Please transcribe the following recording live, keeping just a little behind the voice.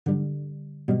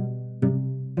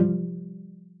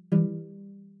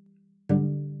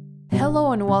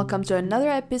Hello and welcome to another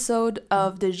episode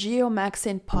of the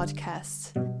GeoMaxing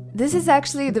podcast. This is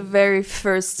actually the very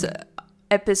first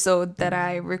episode that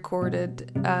I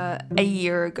recorded a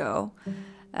year ago.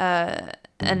 And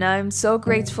I'm so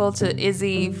grateful to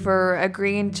Izzy for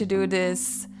agreeing to do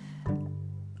this.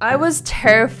 I was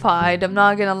terrified, I'm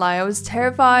not gonna lie. I was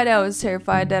terrified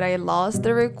that I lost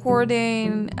the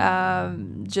recording.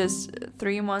 Just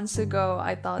 3 months ago,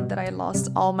 I thought that I lost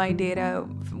all my data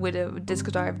with a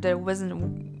disk drive that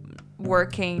wasn't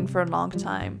working for a long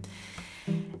time.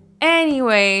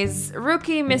 Anyways,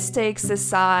 rookie mistakes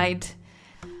aside,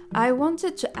 I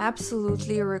wanted to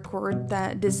absolutely record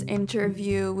this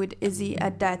interview with Izzy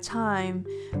at that time,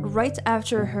 right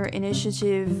after her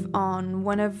initiative on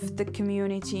one of the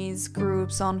community's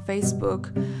groups on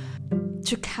Facebook,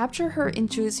 to capture her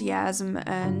enthusiasm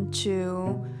and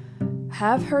to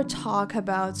have her talk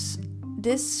about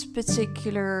this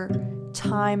particular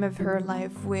time of her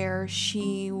life where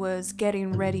she was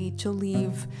getting ready to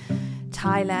leave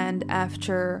Thailand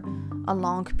after a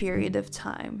long period of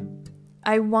time.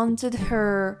 I wanted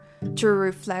her to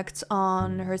reflect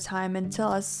on her time and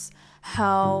tell us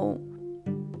how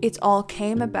it all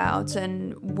came about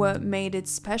and what made it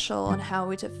special and how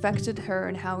it affected her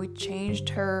and how it changed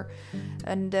her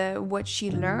and what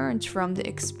she learned from the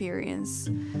experience.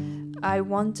 I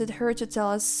wanted her to tell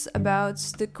us about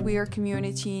the queer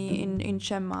community in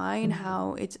Chiang Mai and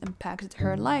how it impacted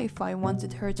her life. I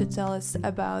wanted her to tell us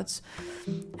about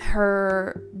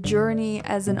her journey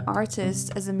as an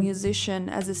artist, as a musician,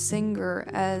 as a singer,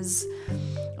 as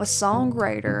a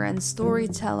songwriter and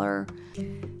storyteller,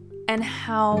 and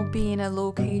how being a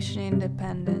location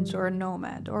independent or a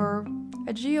nomad or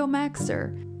a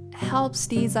geomaxer helps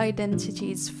these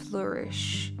identities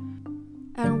flourish.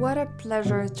 And what a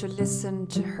pleasure to listen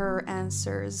to her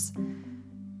answers.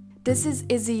 This is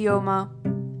Izzy Yoma,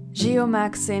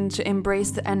 GeoMaxing to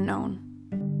embrace the unknown.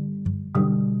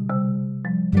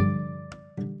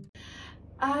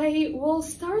 I will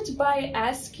start by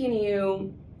asking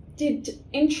you, did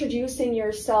introducing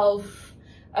yourself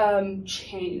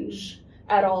change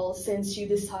at all since you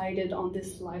decided on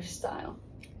this lifestyle?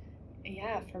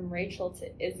 Yeah, from Rachel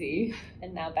to Izzy,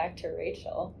 and now back to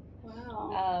Rachel.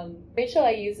 Wow. Rachel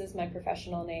I use as my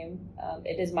professional name.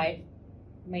 It is my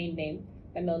main name.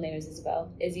 My middle name is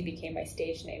Isabel. Izzy became my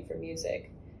stage name for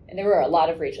music. And there were a lot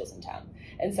of Rachels in town.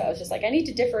 And so I was just like, I need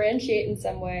to differentiate in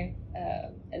some way.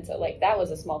 And so that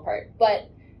was a small part. But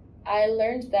I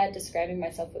learned that describing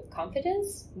myself with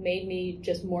confidence made me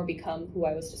just more become who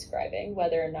I was describing,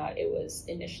 whether or not it was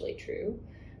initially true.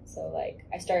 So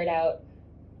I started out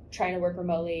trying to work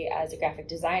remotely as a graphic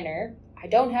designer. I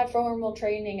don't have formal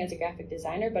training as a graphic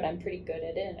designer, but I'm pretty good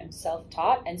at it and I'm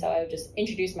self-taught. And so I would just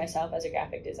introduce myself as a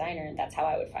graphic designer and that's how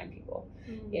I would find people.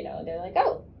 Mm-hmm. You know, and they're like,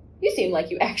 oh, you seem like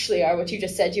you actually are what you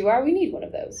just said you are. We need one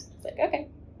of those. It's like, okay,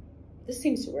 this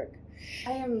seems to work.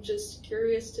 I am just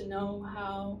curious to know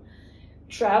how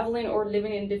traveling or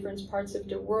living in different parts of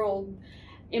the world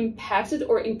impacted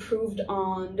or improved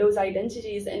on those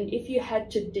identities and if you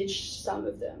had to ditch some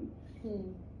of them.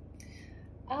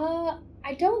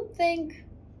 I don't think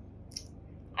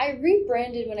I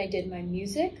rebranded when I did my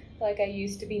music. I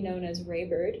used to be known as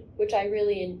Raybird, which I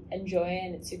really enjoy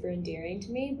and it's super endearing to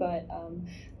me, but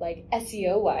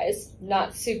SEO wise,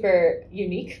 not super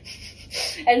unique.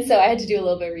 And so I had to do a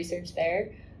little bit of research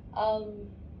there.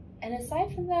 And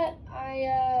aside from that,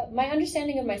 my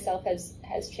understanding of myself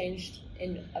has changed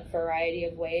in a variety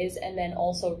of ways, and then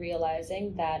also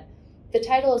realizing that the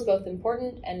title is both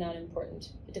important and not important.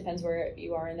 It depends where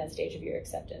you are in that stage of your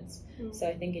acceptance. Mm-hmm. So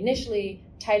I think initially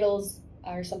titles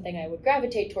are something I would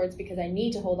gravitate towards because I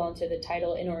need to hold on to the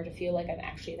title in order to feel like I'm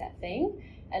actually that thing.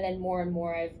 And then more and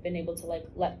more I've been able to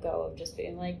let go of just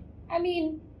being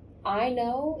I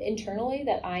know internally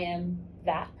that I am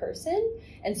that person.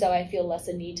 And so I feel less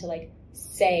a need to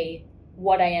say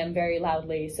what I am very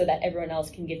loudly so that everyone else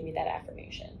can give me that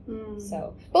affirmation. Mm-hmm.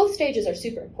 So both stages are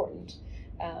super important.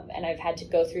 And I've had to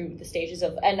go through the stages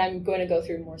and I'm going to go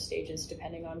through more stages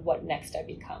depending on what next I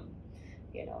become.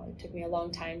 You know, it took me a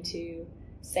long time to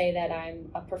say that I'm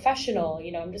a professional.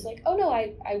 You know, I'm just oh no,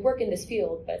 I work in this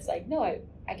field, but it's no,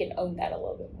 I can own that a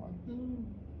little bit more. Mm.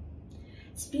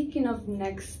 Speaking of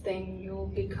next thing you'll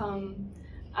become,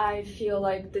 I feel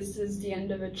like this is the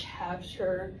end of a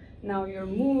chapter. Now you're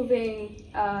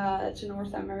moving to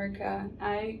North America.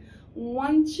 I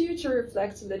want you to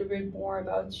reflect a little bit more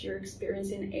about your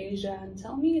experience in Asia and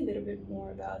tell me a little bit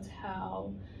more about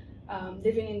how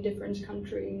living in different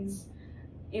countries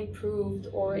improved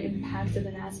or impacted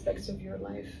an aspect of your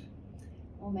life.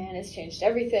 Oh man, it's changed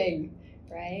everything,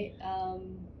 right?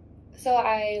 So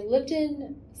I lived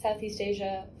in Southeast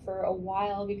Asia for a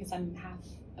while because I'm half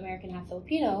American, half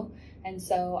Filipino. And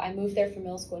so I moved there for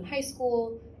middle school and high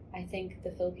school. I think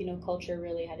the Filipino culture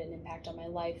really had an impact on my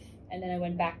life. And then I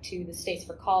went back to the States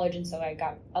for college, and so I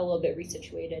got a little bit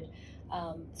resituated.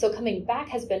 So coming back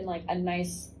has been like a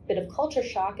nice bit of culture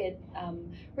shock. It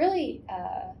really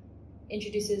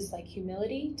introduces like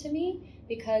humility to me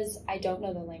because I don't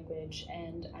know the language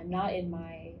and I'm not in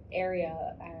my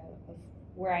area of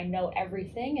where I know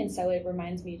everything. And so it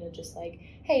reminds me to just like,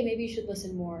 hey, maybe you should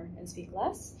listen more and speak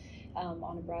less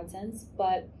on a broad sense.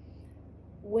 But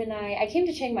when I came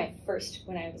to Chiang Mai first,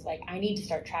 when I was like, I need to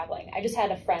start traveling. I just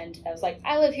had a friend that was like,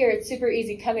 I live here, it's super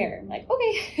easy, come here. I'm like,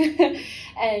 okay.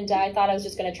 And I thought I was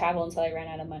just gonna travel until I ran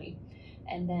out of money.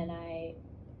 And then I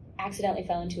accidentally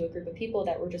fell into a group of people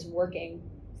that were just working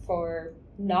for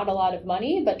not a lot of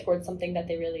money, but towards something that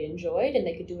they really enjoyed, and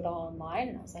they could do it all online.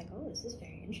 And I was like, oh, this is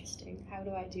very interesting. How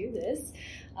do I do this?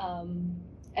 And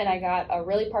I got a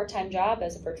really part-time job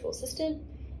as a virtual assistant,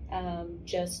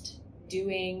 just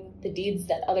doing the deeds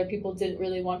that other people didn't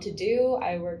really want to do.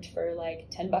 I worked for like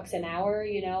 $10 an hour,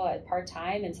 you know, at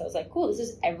part-time. And so I was like, cool, this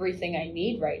is everything I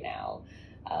need right now.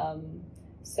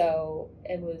 So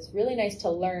it was really nice to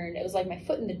learn. It was like my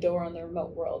foot in the door on the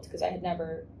remote world because I had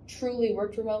never truly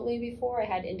worked remotely before. I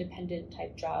had independent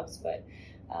type jobs, but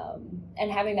and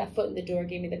having that foot in the door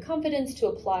gave me the confidence to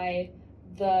apply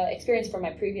the experience from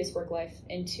my previous work life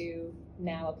into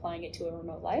now applying it to a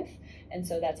remote life. And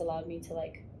so that's allowed me to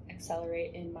like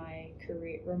accelerate in my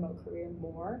remote career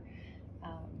more.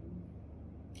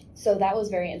 So that was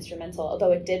very instrumental,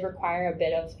 although it did require a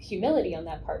bit of humility on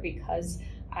that part because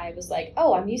I was like,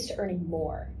 oh, I'm used to earning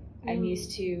more. I'm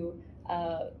used to,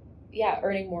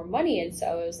 earning more money. And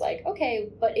so it was like, okay,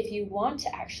 but if you want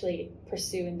to actually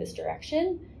pursue in this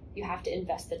direction, you have to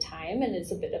invest the time, and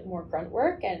it's a bit of more grunt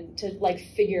work and to like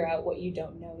figure out what you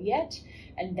don't know yet,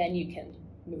 and then you can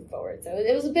move forward. So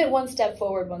it was a bit one step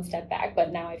forward, one step back,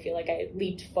 but now I feel like I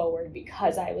leaped forward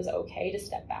because I was okay to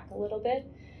step back a little bit.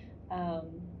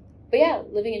 But yeah,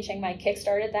 living in Chiang Mai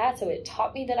kickstarted that. So it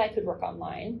taught me that I could work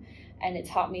online, and it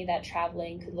taught me that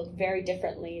traveling could look very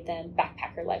differently than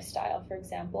backpacker lifestyle, for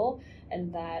example,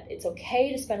 and that it's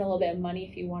okay to spend a little bit of money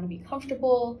if you want to be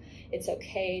comfortable. It's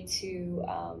okay to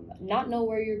not know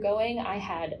where you're going. I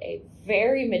had a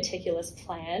very meticulous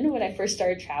plan when I first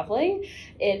started traveling.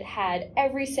 It had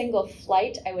every single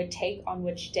flight I would take on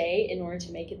which day in order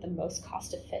to make it the most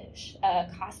cost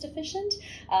efficient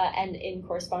and in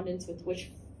correspondence with which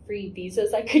free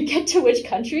visas I could get to which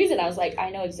countries. And I was like,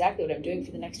 I know exactly what I'm doing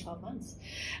for the next 12 months.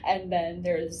 And then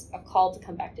there's a call to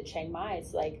come back to Chiang Mai.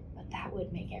 It's like, but that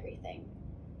would make everything.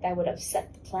 That would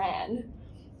upset the plan.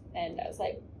 And I was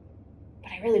like,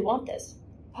 but I really want this.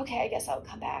 Okay, I guess I'll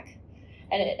come back.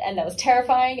 And that was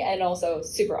terrifying and also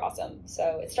super awesome.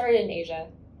 So it started in Asia.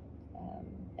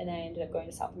 And I ended up going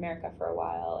to South America for a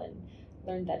while and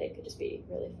learned that it could just be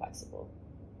really flexible.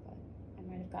 But I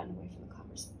might have gotten away from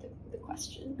the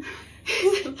question.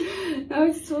 No,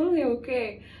 it's totally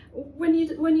okay. When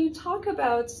you talk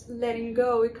about letting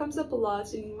go, it comes up a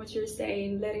lot in what you're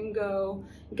saying. Letting go,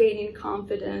 gaining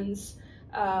confidence,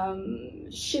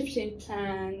 shifting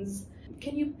plans.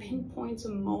 Can you pinpoint a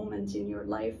moment in your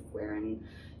life wherein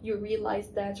you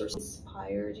realized that or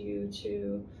inspired you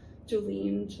to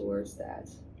lean towards that?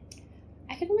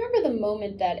 I can remember the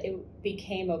moment that it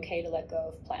became okay to let go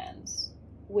of plans,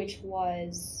 which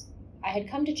was I had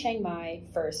come to Chiang Mai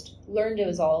first, learned it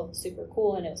was all super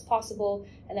cool and it was possible,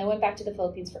 and then went back to the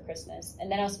Philippines for Christmas.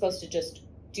 And then I was supposed to just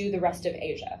do the rest of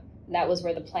Asia. And that was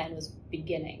where the plan was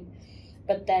beginning.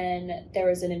 But then there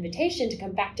was an invitation to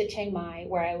come back to Chiang Mai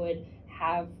where I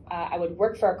would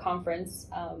work for a conference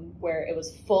where it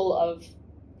was full of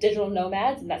digital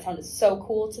nomads, and that sounded so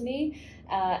cool to me.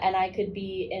 And I could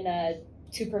be in a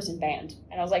 2-person band.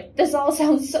 And I was like, this all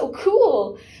sounds so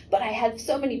cool, but I had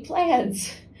so many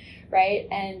plans. Right?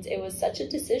 And it was such a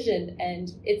decision,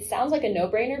 and it sounds like a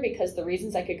no-brainer because the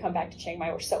reasons I could come back to Chiang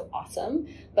Mai were so awesome,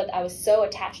 but I was so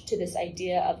attached to this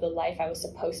idea of the life I was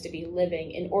supposed to be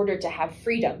living in order to have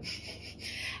freedom.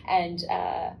 and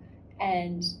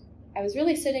I was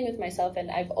really sitting with myself,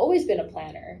 and I've always been a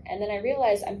planner. And then I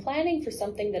realized I'm planning for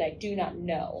something that I do not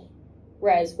know,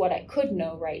 whereas what I could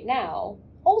know right now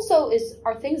also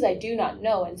are things I do not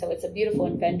know. And so it's a beautiful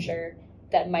adventure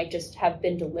that might just have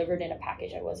been delivered in a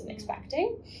package I wasn't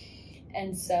expecting.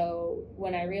 And so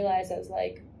when I realized, I was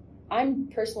like, I'm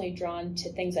personally drawn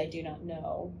to things I do not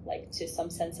know, like to some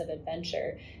sense of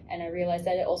adventure. And I realized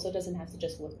that it also doesn't have to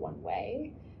just look one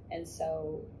way. And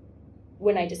so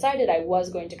when I decided I was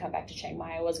going to come back to Chiang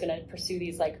Mai, I was going to pursue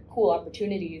these like cool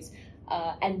opportunities,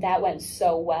 And that went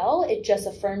so well. It just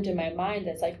affirmed in my mind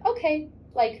that's like, okay,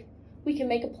 like we can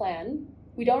make a plan.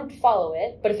 We don't have to follow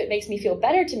it, but if it makes me feel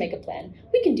better to make a plan,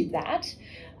 we can do that.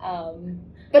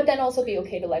 But then also be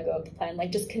okay to let go of the plan,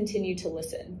 like just continue to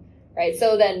listen, right?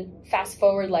 So then fast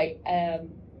forward like a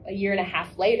year and a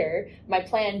half later, my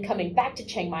plan coming back to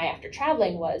Chiang Mai after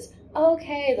traveling was,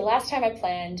 okay, the last time I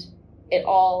planned, it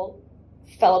all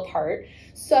fell apart.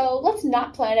 So let's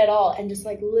not plan at all and just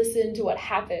like listen to what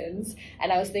happens.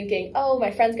 And I was thinking, oh,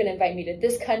 my friend's gonna invite me to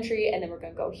this country and then we're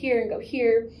gonna go here and go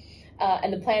here.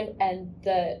 And the plan and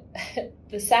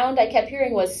the sound I kept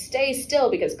hearing was stay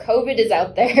still because COVID is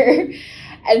out there.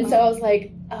 And so I was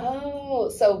like, oh,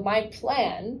 so my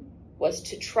plan was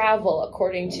to travel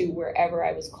according to wherever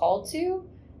I was called to.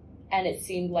 And it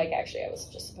seemed like actually I was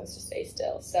just supposed to stay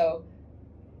still. So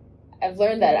I've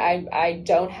learned that I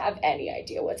don't have any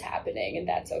idea what's happening, and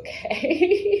that's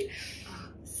okay.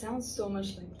 Sounds so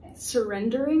much like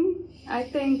surrendering. I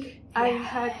think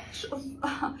Yeah.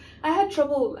 I had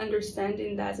trouble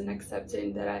understanding that and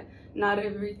accepting that not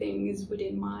everything is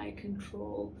within my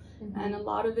control, and a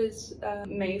lot of it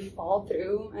may fall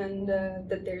through, and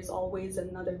that there's always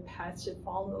another path to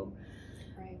follow.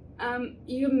 Right.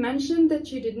 You mentioned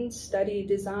that you didn't study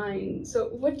design. So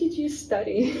what did you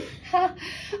study?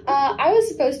 I was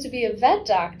supposed to be a vet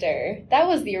doctor. That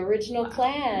was the original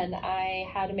plan. I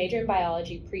had a major in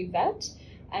biology pre-vet,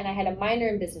 and I had a minor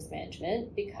in business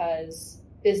management because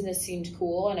business seemed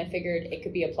cool, and I figured it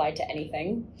could be applied to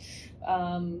anything.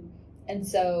 And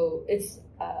so it's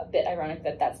a bit ironic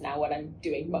that that's now what I'm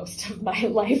doing most of my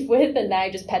life with, and now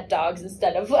I just pet dogs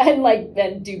instead of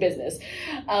then do business.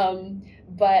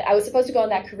 But I was supposed to go on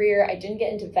that career. I didn't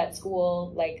get into vet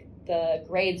school. Like the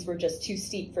grades were just too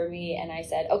steep for me. And I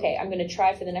said, okay, I'm going to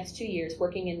try for the next 2 years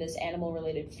working in this animal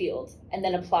related field and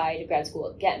then apply to grad school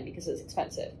again because it was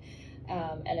expensive.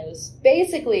 And it was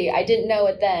basically, I didn't know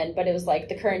it then, but it was like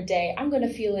the current day, I'm going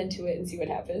to feel into it and see what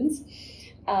happens.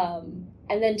 And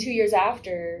then 2 years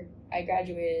after I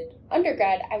graduated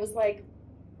undergrad, I was like,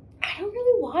 I don't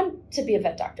really want to be a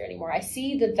vet doctor anymore. I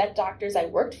see the vet doctors I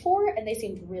worked for and they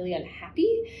seemed really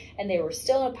unhappy and they were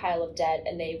still in a pile of debt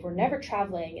and they were never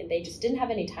traveling and they just didn't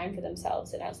have any time for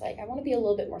themselves. And I was like, I want to be a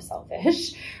little bit more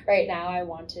selfish right now. I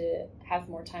want to have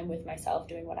more time with myself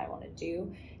doing what I want to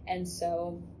do. And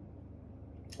so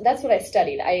that's what I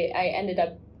studied. I ended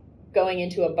up going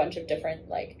into a bunch of different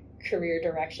like career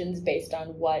directions based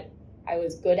on what I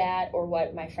was good at or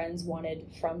what my friends wanted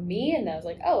from me. And I was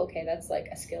like, oh, okay, that's like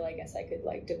a skill I guess I could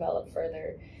like develop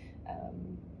further.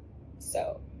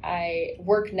 So I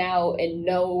work now and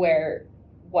know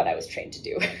what I was trained to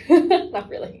do. Not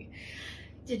really.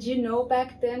 Did you know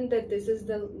back then that this is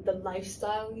the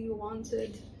lifestyle you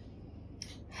wanted?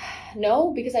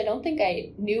 No, because I don't think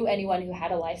I knew anyone who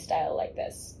had a lifestyle like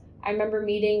this. I remember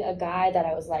meeting a guy that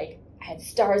I was like, I had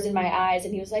stars in my eyes,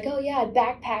 and he was like, oh yeah, I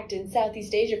backpacked in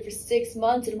Southeast Asia for 6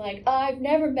 months. And I'm like, oh, I've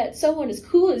never met someone as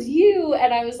cool as you.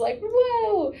 And I was like,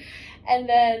 whoa. And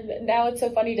then now it's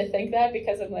so funny to think that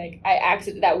because I'm like,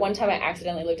 that one time I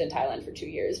accidentally lived in Thailand for 2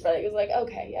 years, but it was like,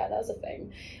 okay, yeah, that was a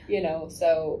thing, you know?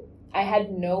 So I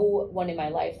had no one in my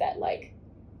life that like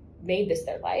made this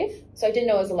their life. So I didn't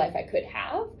know it was a life I could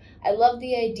have. I love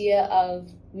the idea of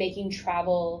making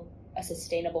travel a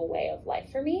sustainable way of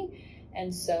life for me.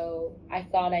 And so I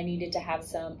thought I needed to have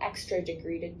some extra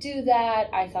degree to do that.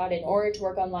 I thought in order to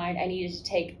work online, I needed to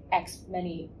take X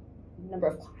many number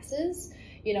of classes,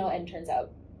 you know, and turns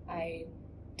out I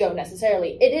don't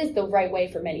necessarily, it is the right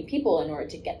way for many people in order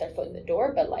to get their foot in the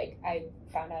door. But like I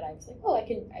found out I was like, oh, I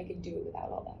can do it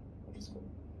without all that, which is cool.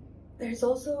 There's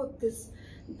also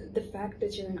the fact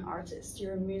that you're an artist,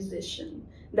 you're a musician.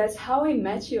 That's how I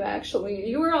met you, actually.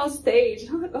 You were on stage.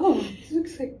 I'm like, oh, this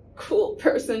looks like a cool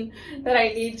person that I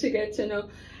need to get to know.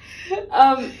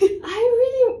 I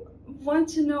really want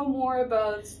to know more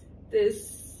about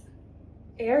this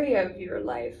area of your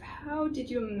life. How did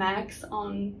you max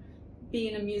on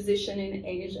being a musician in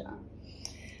Asia?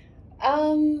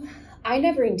 I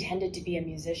never intended to be a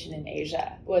musician in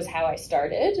Asia, was how I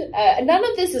started. None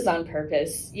of this is on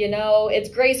purpose, you know, it's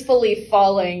gracefully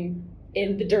falling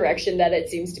in the direction that it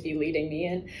seems to be leading me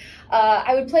in.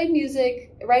 I would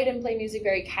write and play music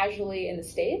very casually in the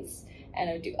States, and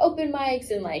I would do open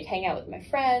mics and like hang out with my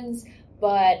friends.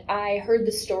 But I heard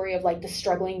the story of like the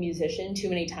struggling musician too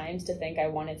many times to think I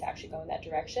wanted to actually go in that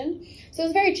direction. So it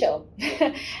was very chill.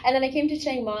 And then I came to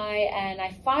Chiang Mai and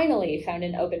I finally found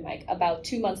an open mic about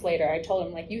 2 months later. I told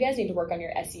them like, you guys need to work on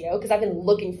your SEO because I've been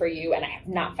looking for you and I have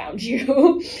not found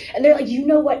you. And they're like, you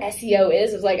know what SEO is?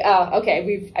 I was like, oh,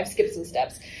 okay, I've skipped some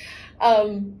steps.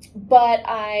 But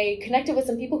I connected with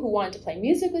some people who wanted to play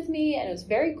music with me, and it was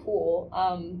very cool.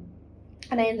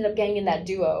 And I ended up getting in that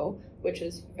duo, which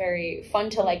was very fun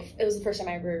to like, it was the first time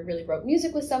I ever really wrote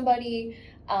music with somebody.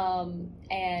 And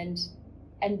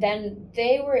then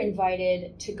they were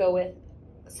invited to go with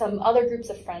some other groups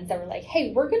of friends that were like,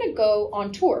 hey, we're going to go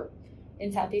on tour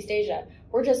in Southeast Asia.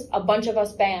 We're just a bunch of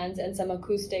us bands and some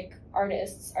acoustic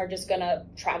artists are just going to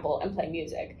travel and play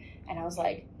music. And I was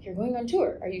like, you're going on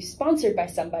tour. Are you sponsored by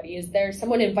somebody? Is there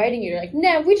someone inviting you? You're like,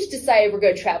 nah, we just decided we're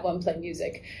going to travel and play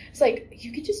music. It's like,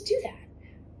 you could just do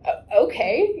that.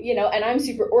 Okay, you know, and I'm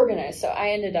super organized. So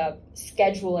I ended up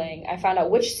scheduling. I found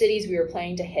out which cities we were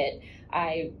planning to hit.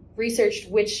 I researched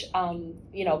which,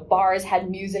 you know, bars had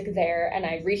music there. And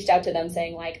I reached out to them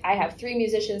saying like, I have 3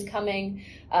 musicians coming.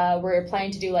 We're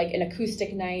planning to do like an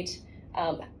acoustic night.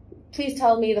 Please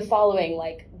tell me the following,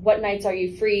 like what nights are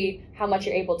you free, how much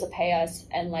you're able to pay us,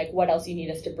 and like what else you need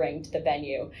us to bring to the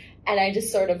venue. And I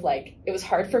just sort of like, it was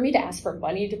hard for me to ask for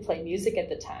money to play music at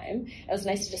the time. It was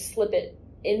nice to just slip it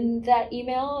in that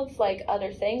email of like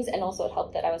other things. And also it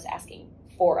helped that I was asking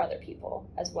for other people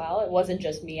as well. It wasn't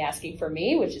just me asking for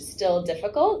me, which is still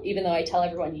difficult, even though I tell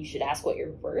everyone you should ask what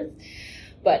you're worth.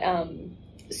 But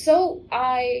so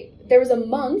there was a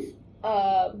month,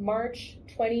 March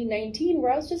 2019,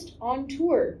 where I was just on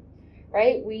tour,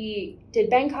 right? We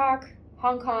did Bangkok,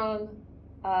 Hong Kong,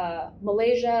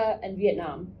 Malaysia, and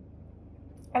Vietnam.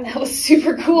 And that was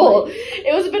super cool.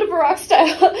 It was a bit of a rock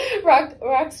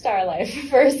star life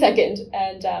for a second.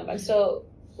 And I'm still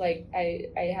like,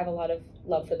 I have a lot of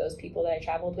love for those people that I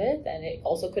traveled with. And it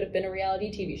also could have been a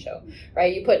reality TV show,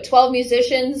 right? You put 12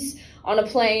 musicians on a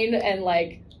plane and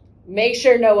like, make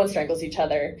sure no one strangles each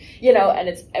other, you know, and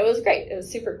it was great. It was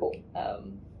super cool.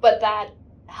 But that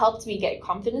helped me get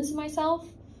confidence in myself,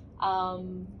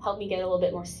 helped me get a little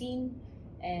bit more seen,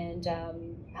 and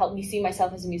helped me see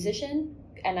myself as a musician.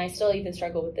 And I still even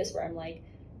struggle with this where I'm like,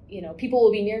 you know, people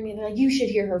will be near me and they're like, you should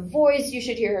hear her voice, you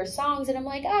should hear her songs. And I'm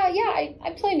like, yeah,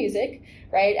 I play music,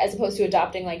 right? As opposed to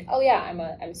adopting like, oh yeah, I'm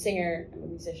a singer, I'm a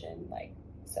musician. Like,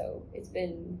 so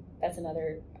that's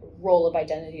another role of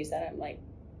identities that I'm like,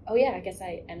 oh yeah, I guess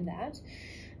I am that.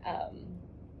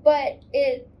 But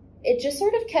it just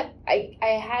sort of kept, I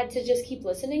had to just keep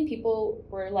listening. People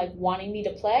were like wanting me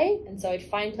to play. And so I'd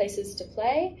find places to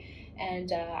play.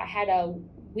 And I had a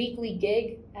weekly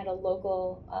gig at a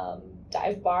local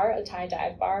dive bar, a Thai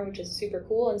dive bar, which is super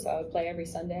cool. And so I would play every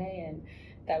Sunday, and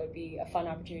that would be a fun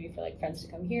opportunity for like friends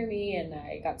to come hear me. And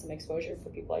I got some exposure for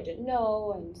people I didn't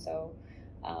know. And so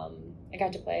I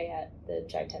got to play at the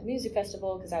Jive Tap Music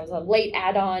Festival because I was a late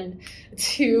add-on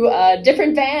to a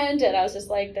different band. And I was just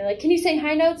like, they're like, can you sing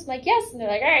high notes? I'm like, yes. And they're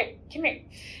like, all right, come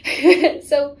here.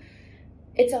 So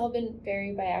it's all been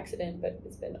very by accident, but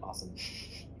it's been awesome.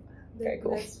 Very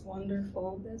cool. That's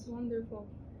wonderful. That's wonderful.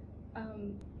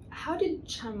 How did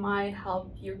Chiang Mai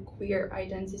help your queer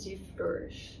identity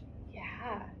flourish?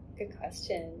 Yeah, good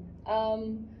question.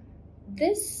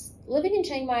 Living in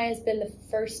Chiang Mai has been the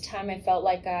first time I felt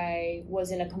like I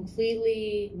was in a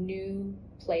completely new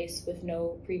place with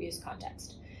no previous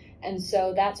context. And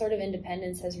so that sort of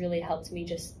independence has really helped me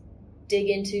just dig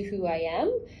into who I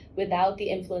am without the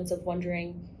influence of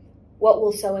wondering, what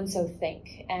will so-and-so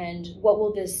think? And what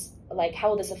will this, like, how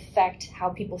will this affect how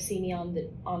people see me on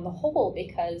the whole?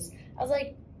 Because I was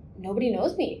like, nobody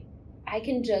knows me. I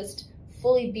can just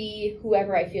fully be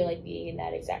whoever I feel like being in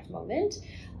that exact moment.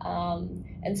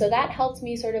 And so that helped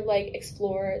me sort of like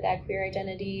explore that queer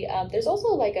identity. There's also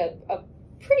like a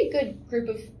pretty good group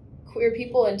of queer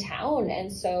people in town.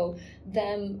 And so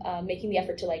them making the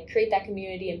effort to like create that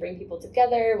community and bring people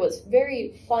together was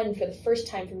very fun for the first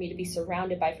time for me to be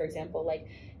surrounded by, for example, like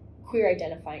queer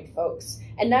identifying folks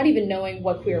and not even knowing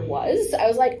what queer was. I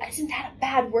was like, isn't that a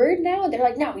bad word now? And they're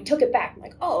like, no, we took it back. I'm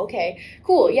like, oh, okay,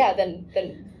 cool. Yeah,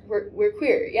 then we're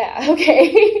queer. Yeah,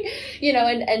 okay. You know,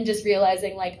 and just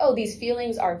realizing like, oh, these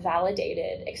feelings are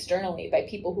validated externally by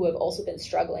people who have also been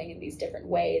struggling in these different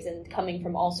ways and coming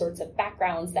from all sorts of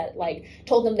backgrounds that like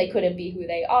told them they couldn't be who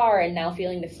they are, and now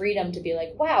feeling the freedom to be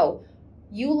like, wow,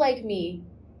 you like me,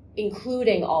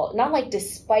 including all, not like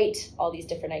despite all these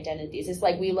different identities. It's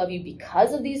like, we love you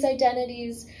because of these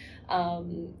identities,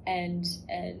 and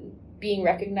being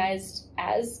recognized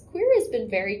as queer has been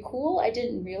very cool. I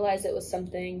didn't realize it was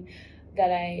something that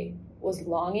I was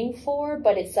longing for,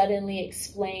 but it suddenly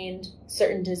explained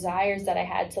certain desires that I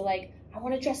had to like, I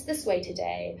want to dress this way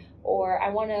today, or I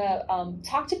want to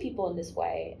talk to people in this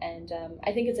way. And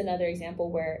I think it's another example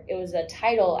where it was a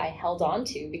title I held on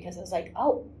to because I was like,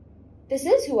 oh, this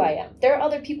is who I am. There are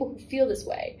other people who feel this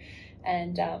way.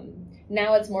 And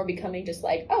now it's more becoming just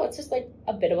like, oh, it's just like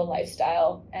a bit of a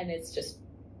lifestyle, and it's just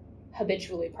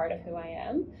habitually part of who I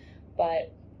am.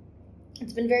 But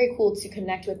it's been very cool to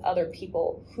connect with other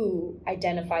people who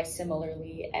identify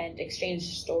similarly and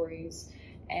exchange stories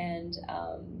and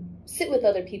sit with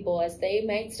other people as they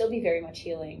might still be very much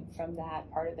healing from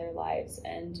that part of their lives.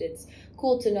 And it's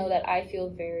cool to know that I feel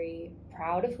very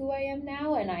proud of who I am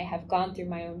now, and I have gone through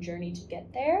my own journey to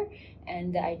get there.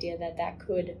 And the idea that that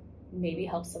could maybe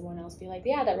help someone else be like,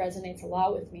 yeah, that resonates a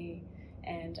lot with me,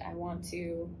 and I want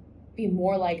to be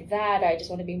more like that. I just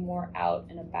want to be more out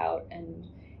and about. And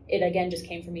it again just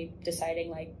came from me deciding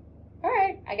like, all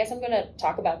right, I guess I'm going to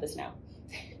talk about this now.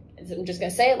 I'm just going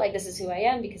to say it like this is who I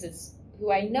am because it's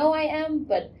who I know I am,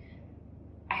 but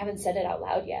I haven't said it out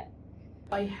loud yet.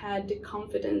 I had the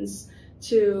confidence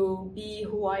to be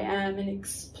who I am and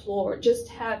explore,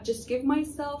 just give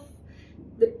myself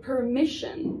the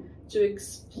permission to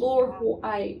explore who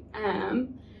I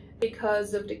am.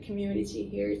 Because of the community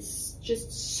here, it's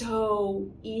just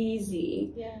so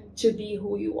easy to be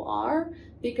who you are.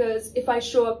 Because if I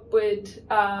show up with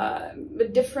a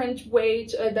different way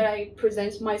that I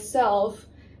present myself,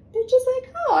 they're just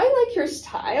like, oh, I like your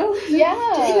style.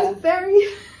 Yeah. Just very,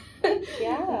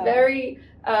 very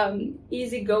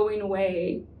easygoing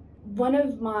way. One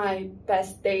of my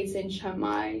best dates in Chiang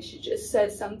Mai, she just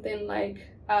said something like,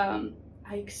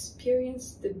 I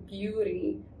experience the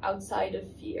beauty outside of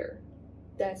fear.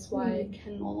 That's why I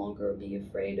can no longer be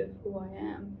afraid of who I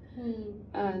am.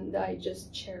 And I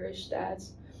just cherish that.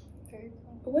 Very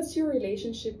cool. What's your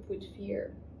relationship with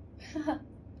fear?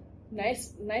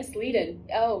 Nice lead-in.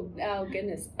 Oh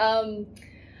goodness. There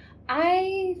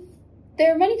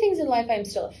are many things in life I'm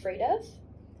still afraid of.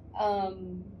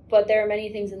 But there are many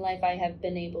things in life I have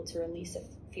been able to release a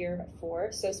fear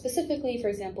for. So specifically, for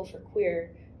example, for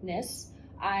queerness,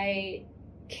 I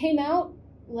came out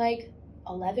like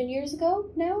 11 years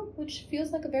ago now, which feels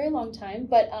like a very long time,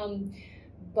 but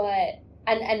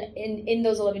in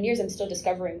those 11 years, I'm still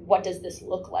discovering what does this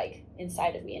look like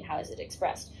inside of me and how is it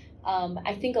expressed.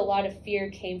 I think a lot of fear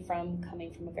came from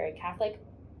coming from a very Catholic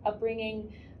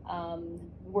upbringing,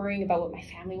 worrying about what my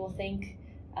family will think,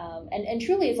 and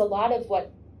truly it's a lot of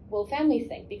what will family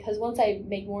think, because once I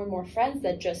make more and more friends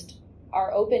that just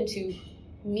are open to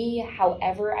me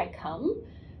however I come,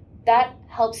 that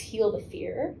helps heal the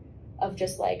fear of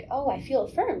just like, oh, I feel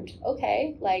affirmed.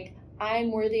 Okay, like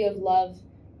I'm worthy of love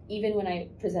even when I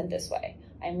present this way.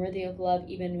 I'm worthy of love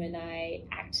even when I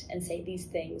act and say these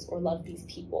things or love these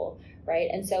people, right?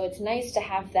 And so it's nice to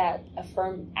have that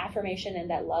affirmation and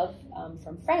that love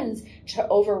from friends to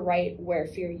overwrite where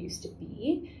fear used to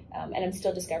be. And I'm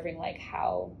still discovering like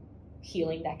how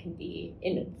healing that can be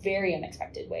in very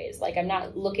unexpected ways. Like I'm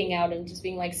not looking out and just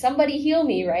being like, somebody heal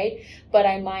me, right? But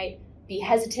I might be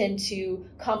hesitant to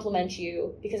compliment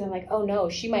you because I'm like, oh no,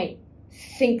 she might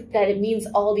think that it means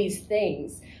all these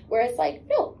things. Where it's like,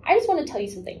 no, I just want to tell you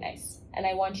something nice. And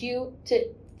I want you to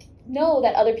know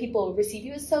that other people receive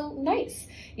you as so nice,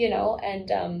 you know,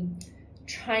 and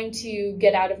trying to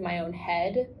get out of my own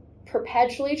head,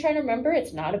 perpetually trying to remember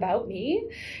it's not about me,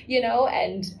 you know,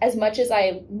 and as much as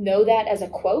I know that as a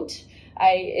quote,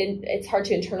 it's hard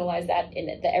to internalize that in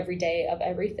the everyday of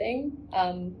everything.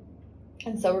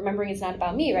 And so remembering it's not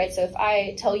about me, right? So if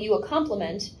I tell you a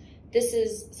compliment, this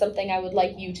is something I would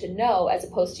like you to know, as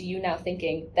opposed to you now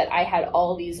thinking that I had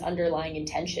all these underlying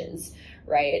intentions,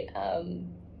 right?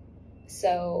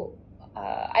 So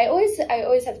I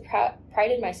always have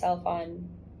prided myself on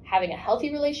having a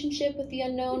healthy relationship with the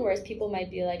unknown, whereas people might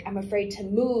be like, I'm afraid to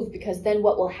move because then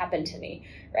what will happen to me,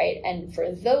 right? And for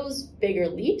those bigger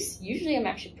leaps, usually I'm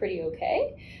actually pretty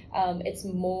okay. It's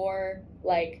more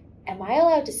like, am I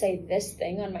allowed to say this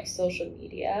thing on my social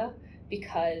media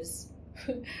because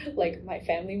like my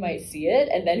family might see it,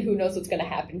 and then who knows what's going to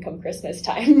happen come Christmas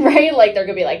time, right? Like they're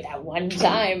going to be like, that one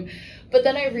time. But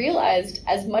then I realized,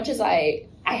 as much as I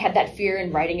had that fear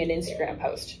in writing an Instagram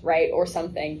post, right, or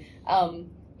something,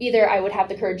 either I would have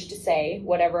the courage to say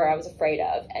whatever I was afraid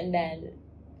of, and then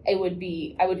I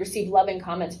would receive loving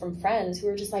comments from friends who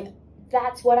were just like,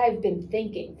 that's what I've been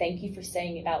thinking. Thank you for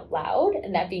saying it out loud.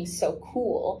 And that being so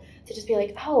cool to just be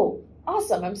like, oh,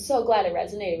 awesome. I'm so glad it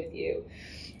resonated with you.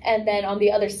 And then on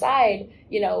the other side,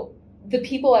 you know, the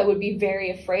people I would be very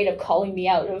afraid of calling me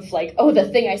out of like, oh, the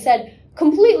thing I said,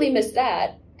 completely missed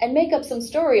that and make up some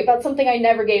story about something I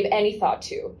never gave any thought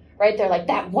to, right? They're like,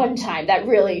 that one time that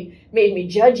really made me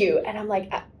judge you. And I'm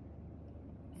like,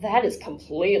 that is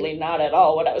completely not at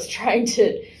all what I was trying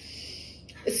to.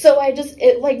 So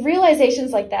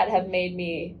realizations like that have made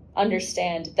me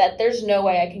understand that there's no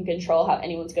way I can control how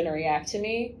anyone's going to react to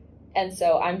me. And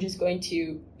so I'm just going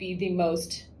to be the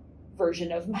most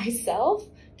version of myself,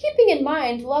 keeping in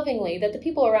mind lovingly that the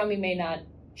people around me may not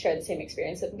share the same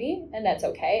experience with me, and that's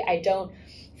okay. I don't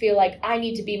feel like I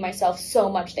need to be myself so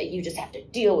much that you just have to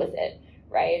deal with it,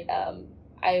 right?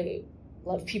 I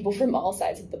love people from all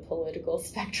sides of the political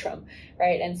spectrum,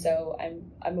 right? And so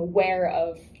I'm aware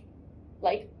of,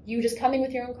 like, you just coming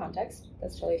with your own context.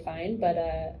 That's totally fine, but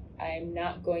I'm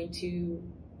not going to,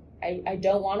 I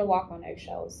don't want to walk on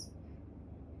eggshells,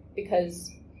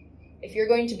 because if you're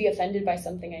going to be offended by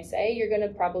something I say, you're going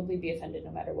to probably be offended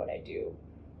no matter what I do.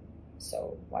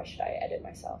 So why should I edit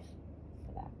myself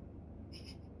for that?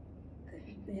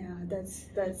 Yeah, that's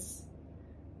there's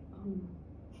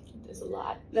a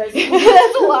lot. That's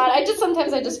That's a lot. I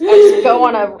just go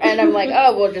on and I'm like,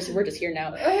 oh, we're just here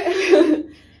now.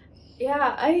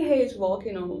 Yeah, I hate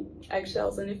walking on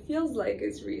eggshells, and it feels like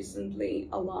it's recently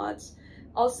a lot.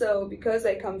 Also, because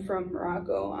I come from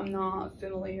Morocco, I'm not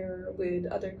familiar with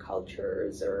other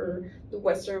cultures or the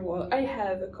Western world. I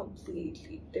have a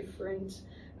completely different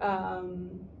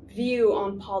view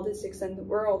on politics and the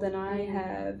world, and I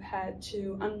have had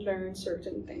to unlearn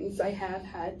certain things. I have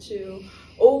had to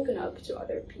open up to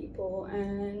other people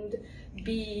and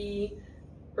be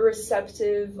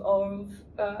receptive of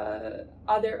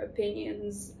other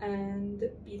opinions and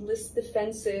be less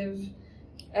defensive.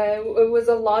 It was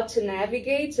a lot to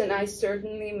navigate, and I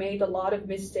certainly made a lot of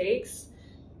mistakes,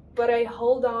 but I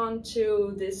hold on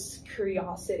to this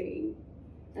curiosity.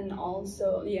 And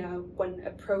also, yeah, when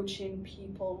approaching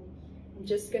people, I'm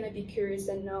just gonna be curious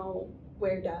and know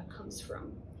where that comes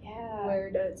from. Yeah.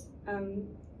 Where that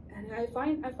and I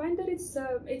find that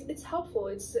it's helpful.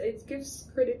 It gives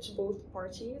credit to both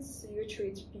parties. You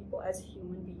treat people as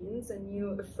human beings, and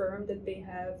you affirm that they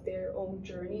have their own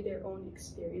journey, their own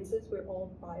experiences. We're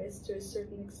all biased to a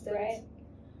certain extent.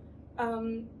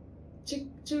 Right.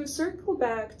 To circle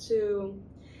back to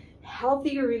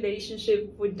healthy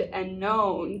relationship with the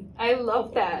unknown, I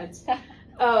love that.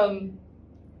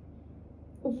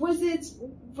 Was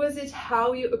it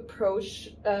how you approach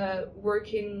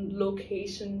working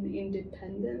location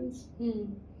independent?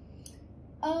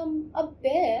 A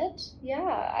bit,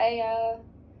 yeah.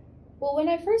 Well, when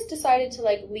I first decided to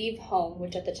leave home,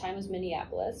 which at the time was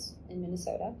Minneapolis in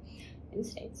Minnesota, in the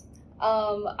States,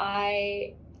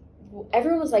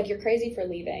 everyone was like, "You're crazy for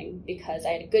leaving," because I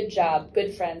had a good job,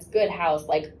 good friends, good house,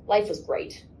 life was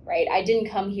great. Right? I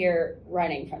didn't come here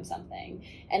running from something.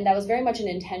 And that was very much an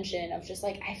intention of just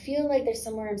I feel like there's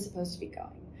somewhere I'm supposed to be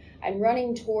going. I'm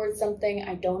running towards something.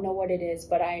 I don't know what it is,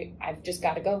 but I've just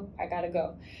got to go. I got to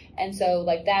go. And so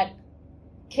that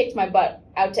kicked my butt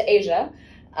out to Asia.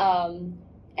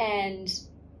 And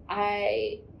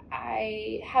I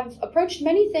have approached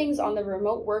many things on the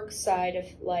remote work side of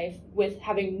life with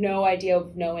having no idea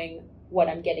of knowing what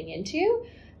I'm getting into.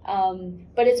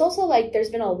 But it's also there's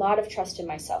been a lot of trust in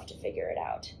myself to figure it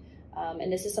out.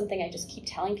 And this is something I just keep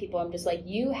telling people. I'm just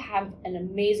you have an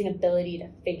amazing ability to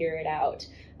figure it out.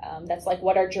 That's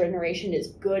what our generation is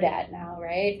good at now,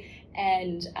 right?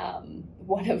 And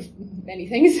one of many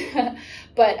things.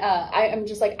 But I'm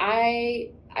just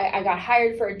I got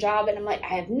hired for a job, and I'm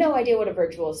I have no idea what a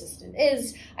virtual assistant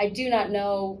is. I do not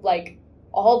know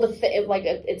all the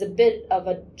it's a bit of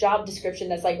a job description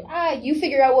that's you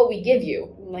figure out what we give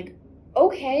you. I'm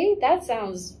okay, that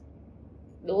sounds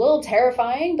a little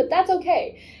terrifying, but that's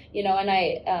okay, and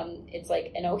it's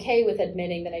an okay with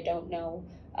admitting that I don't know,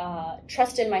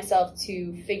 trust in myself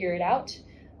to figure it out,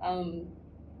 and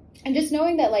just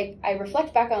knowing that I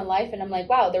reflect back on life and I'm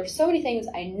wow, there's so many things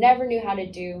I never knew how to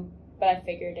do, but I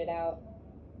figured it out,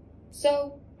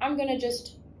 so I'm gonna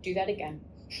just do that again.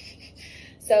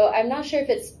 So I'm not sure if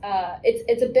it's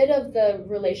a bit of the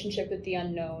relationship with the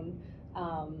unknown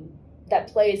that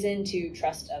plays into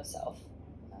trust of self.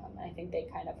 I think they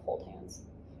kind of hold hands.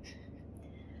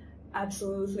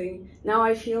 Absolutely. Now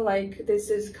I feel like this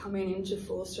is coming into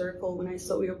full circle when I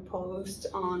saw your post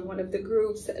on one of the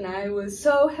groups, and I was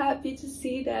so happy to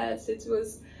see that. It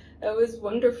was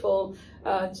wonderful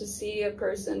to see a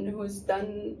person who's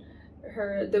done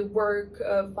the work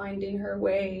of finding her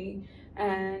way,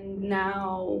 and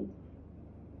now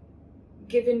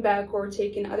giving back or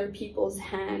taking other people's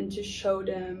hand to show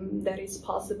them that it's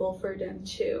possible for them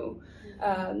too.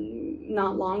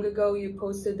 Not long ago, you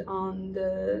posted on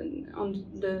the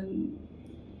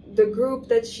group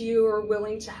that you are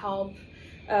willing to help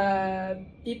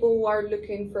people who are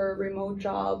looking for a remote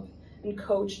job and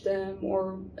coach them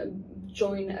or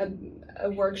join a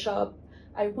workshop.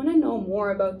 I want to know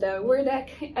more about that, where that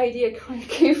idea kind of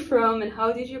came from, and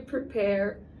how did you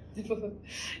prepare?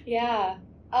 Yeah.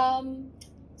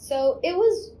 So it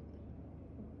was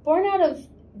born out of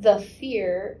the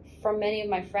fear from many of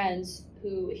my friends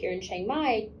who here in Chiang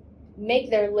Mai make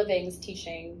their livings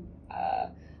teaching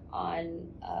on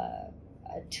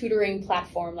a tutoring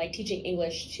platform, like teaching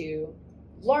English to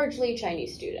largely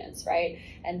Chinese students, right?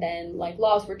 And then like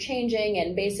laws were changing,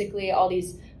 and basically all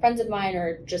these friends of mine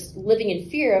are just living in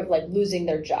fear of like losing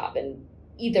their job, and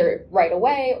either right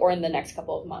away or in the next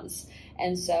couple of months.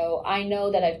 And so I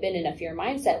know that I've been in a fear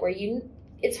mindset where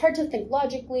it's hard to think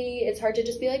logically. It's hard to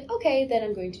just be like, okay, then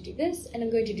I'm going to do this and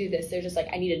I'm going to do this. They're just like,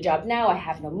 I need a job now. I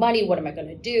have no money. What am I going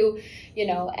to do? You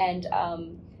know, and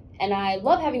I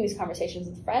love having these conversations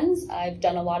with friends. I've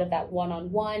done a lot of that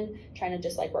one-on-one, trying to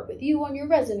just like work with you on your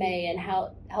resume and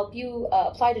help you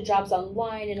apply to jobs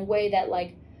online in a way that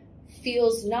like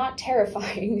feels not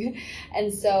terrifying.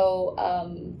 And so,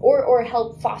 or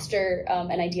help foster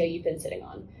an idea you've been sitting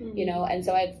on, you know? And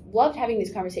so I've loved having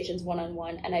these conversations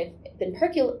one-on-one, and I've been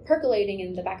percolating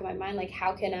in the back of my mind, like,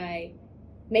 how can I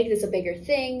make this a bigger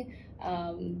thing?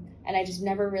 And I just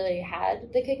never really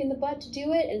had the kick in the butt to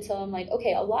do it until I'm like,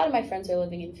 okay, a lot of my friends are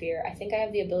living in fear. I think I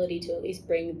have the ability to at least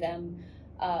bring them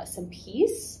some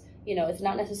peace. You know, it's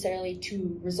not necessarily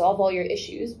to resolve all your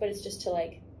issues, but it's just to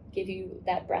like give you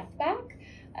that breath back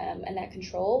and that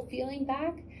control feeling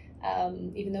back.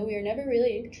 Even though we are never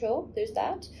really in control, there's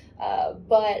that.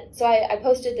 But so I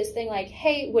posted this thing like,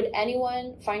 hey, would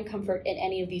anyone find comfort in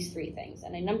any of these 3 things?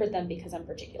 And I numbered them because I'm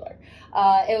particular.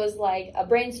 It was like a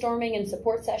brainstorming and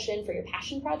support session for your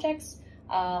passion projects,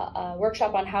 a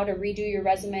workshop on how to redo your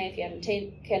resume if you haven't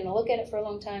taken a look at it for a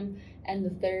long time. And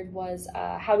the third was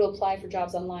how to apply for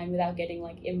jobs online without getting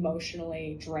like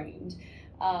emotionally drained.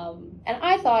 And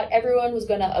I thought everyone was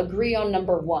going to agree on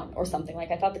number 1 or something.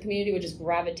 Like I thought the community would just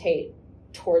gravitate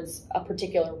towards a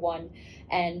particular one.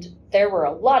 And there were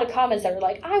a lot of comments that were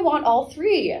like, I want all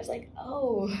 3. I was like,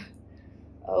 oh,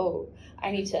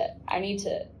 I need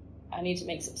to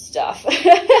make some stuff.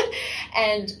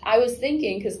 And I was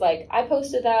thinking, cause like I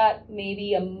posted that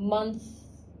maybe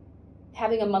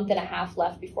having a month and a half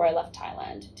left before I left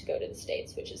Thailand to go to the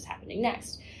States, which is happening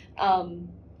next.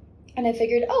 And I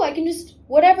figured, I can just,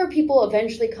 whatever people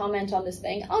eventually comment on this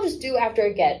thing, I'll just do after I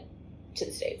get to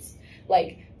the States.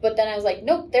 Like, but then I was like,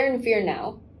 nope, they're in fear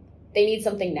now. They need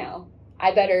something now.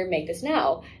 I better make this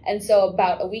now. And so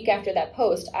about a week after that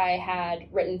post, I had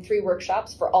written 3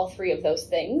 workshops for all 3 of those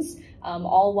things,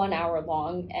 all 1 hour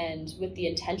long, and with the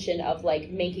intention of like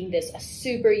making this a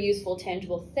super useful,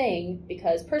 tangible thing,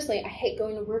 because personally, I hate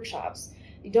going to workshops.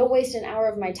 You don't waste an hour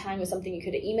of my time with something you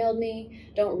could have emailed me.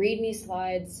 Don't read me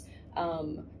slides.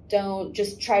 Don't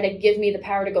just try to give me the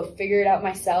power to go figure it out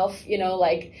myself. You know,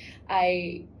 like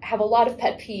I have a lot of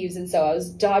pet peeves, and so I was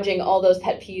dodging all those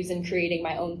pet peeves and creating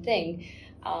my own thing.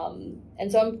 And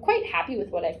so I'm quite happy with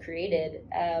what I've created.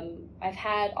 I've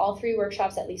had all 3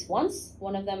 workshops at least once.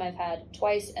 One of them I've had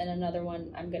twice, and another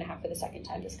one I'm going to have for the second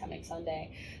time this coming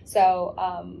Sunday. So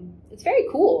it's very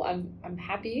cool. I'm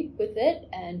happy with it,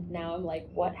 and now I'm like,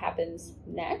 what happens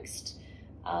next?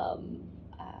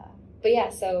 But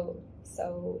yeah, so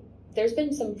there's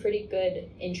been some pretty good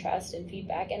interest and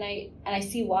feedback, and I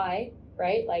see why,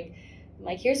 right? Like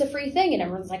here's a free thing, and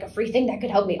everyone's like, a free thing that could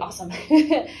help me, awesome.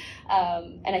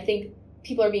 And I think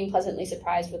people are being pleasantly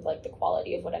surprised with like the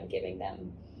quality of what I'm giving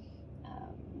them.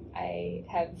 I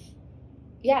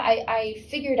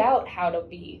figured out how to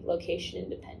be location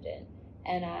independent,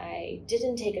 and I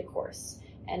didn't take a course,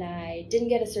 and I didn't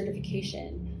get a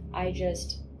certification. I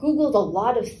just Googled a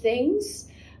lot of things,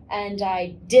 and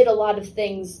I did a lot of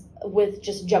things with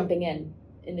just jumping in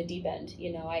the deep end.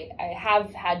 You know, I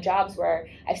have had jobs where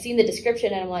I've seen the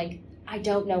description and I'm like, I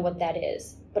don't know what that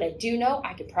is, but I do know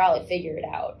I could probably figure it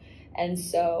out. And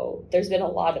so there's been a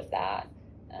lot of that.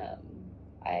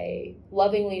 I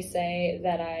lovingly say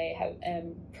that I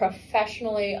am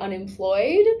professionally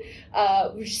unemployed,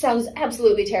 which sounds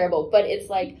absolutely terrible, but it's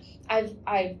like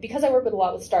because I work with a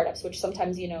lot with startups, which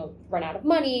sometimes, you know, run out of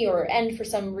money or end for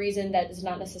some reason that is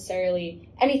not necessarily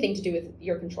anything to do with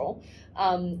your control.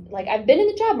 Like I've been in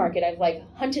the job market, I've like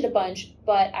hunted a bunch,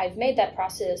 but I've made that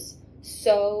process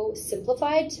so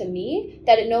simplified to me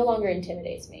that it no longer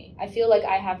intimidates me. I feel like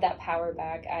I have that power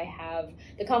back. I have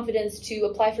the confidence to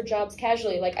apply for jobs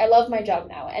casually. Like I love my job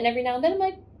now, and every now and then I'm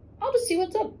like, I'll just see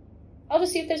what's up. I'll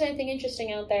just see if there's anything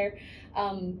interesting out there.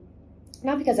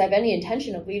 Not because I have any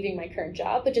intention of leaving my current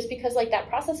job, but just because like that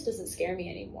process doesn't scare me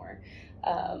anymore.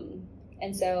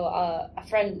 And so a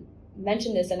friend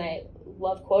mentioned this, and I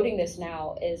love quoting this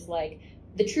now, is like,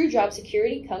 the true job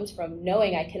security comes from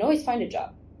knowing I can always find a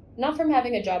job. Not from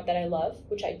having a job that I love,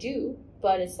 which I do,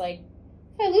 but it's like,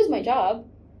 if I lose my job,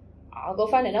 I'll go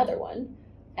find another one.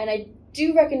 And I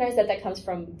do recognize that that comes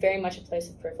from very much a place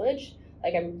of privilege.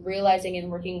 Like I'm realizing in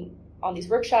working on these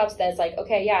workshops that's like,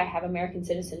 okay, yeah, I have American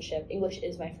citizenship. English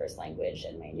is my first language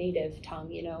and my native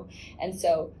tongue, you know? And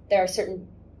so there are certain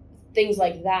things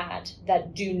like that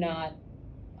that do not,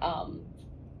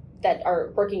 that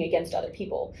are working against other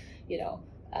people, you know?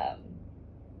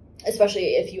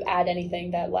 Especially if you add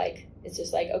anything that like, it's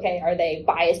just like, okay, are they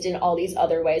biased in all these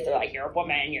other ways? They're like, you're a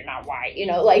woman, you're not white, you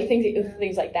know, like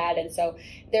things like that. And so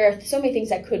there are so many things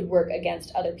that could work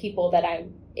against other people that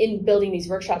I'm in building these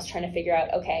workshops trying to figure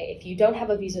out, okay, if you don't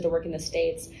have a visa to work in the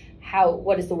States,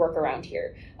 what is the workaround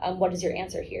here? What is your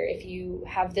answer here? If you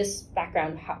have this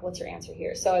background, what's your answer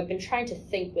here? So I've been trying to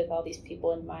think with all these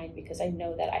people in mind because I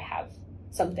know that I have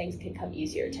some things can come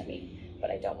easier to me. But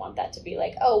I don't want that to be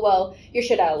like, oh, well, you're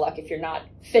shit out of luck if you're not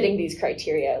fitting these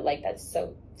criteria. Like, that's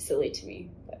so silly to me.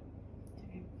 But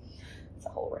okay. It's a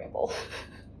whole ramble.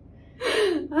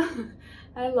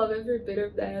 I love every bit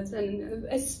of that, and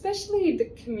especially the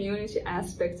community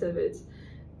aspect of it.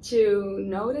 To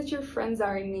know that your friends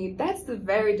are in need, that's the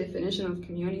very definition of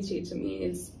community to me,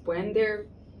 is when there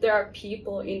are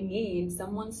people in need,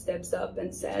 someone steps up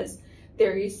and says,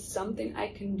 there is something I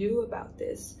can do about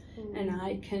this. And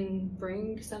I can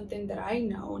bring something that I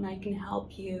know, and I can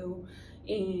help you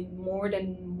in more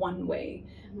than one way.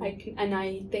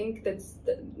 I think that's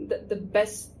the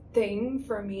best thing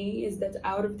for me is that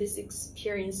out of this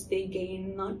experience they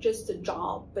gain not just a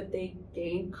job, but they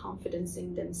gain confidence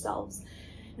in themselves.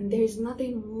 And there's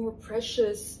nothing more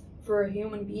precious for a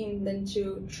human being than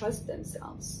to trust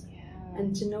themselves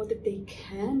and to know that they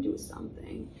can do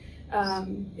something.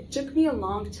 It took me a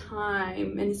long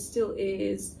time, and it still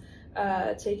is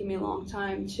taking me a long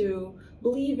time to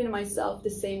believe in myself the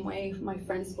same way my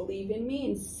friends believe in me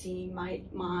and see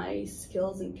my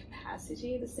skills and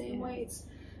capacity the same way.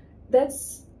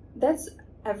 That's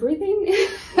everything.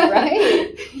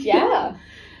 Right. Yeah.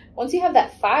 Once you have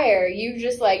that fire, you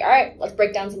just like, all right, let's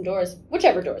break down some doors,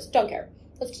 whichever doors, don't care.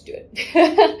 Let's just do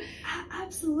it.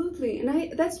 Absolutely.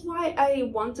 And that's why I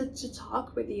wanted to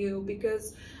talk with you,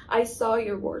 because I saw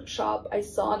your workshop, I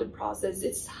saw the process.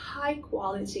 It's high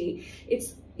quality.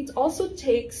 It also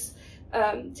takes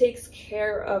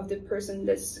care of the person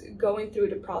that's going through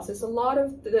the process. A lot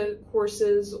of the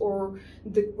courses or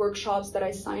the workshops that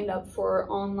I signed up for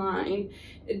online,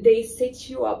 they set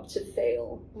you up to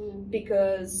fail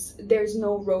because there's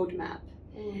no roadmap.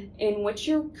 In what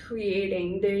you're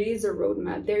creating, there is a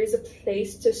roadmap. There is a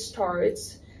place to start.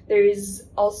 There is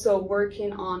also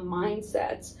working on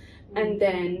mindset. And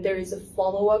then there is a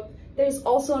follow-up. There's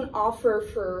also an offer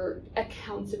for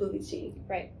accountability.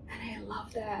 Right. And I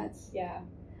love that. Yeah.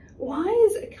 Why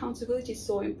is accountability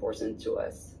so important to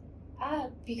us?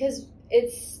 Because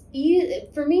it's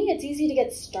for me, it's easy to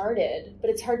get started,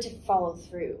 but it's hard to follow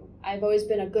through. I've always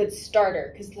been a good starter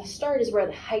because the start is where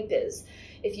the hype is.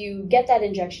 If you get that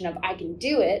injection of I can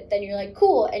do it, then you're like,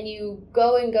 cool, and you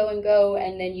go and go and go,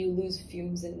 and then you lose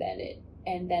fumes, and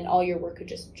then all your work could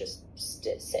just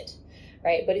sit,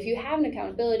 right? But if you have an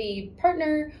accountability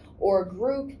partner or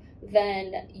group,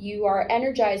 then you are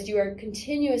energized. You are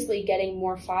continuously getting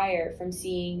more fire from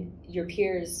seeing your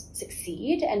peers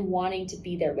succeed and wanting to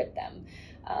be there with them.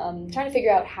 Trying to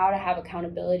figure out how to have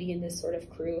accountability in this sort of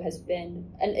crew has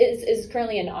been, and is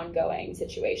currently an ongoing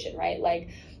situation, right? Like,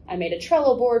 I made a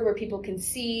Trello board where people can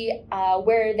see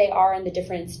where they are in the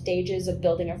different stages of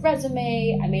building a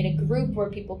resume. I made a group where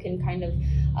people can kind of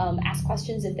ask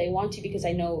questions if they want to, because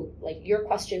I know like your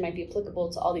question might be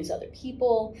applicable to all these other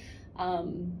people.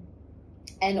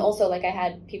 And also, like, I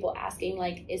had people asking,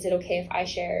 like, is it okay if I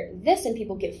share this and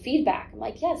people give feedback? I'm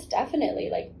like, yes,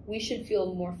 definitely. Like, we should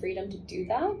feel more freedom to do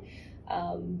that.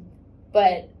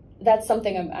 But that's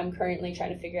something I'm currently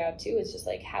trying to figure out too. It's just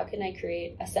like, how can I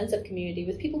create a sense of community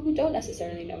with people who don't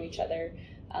necessarily know each other,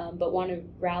 but want to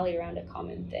rally around a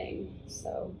common thing?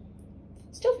 So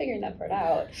still figuring that part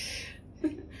out.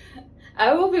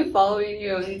 I will be following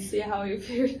you and see how you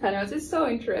figure that out. It's so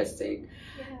interesting.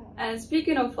 Yeah. And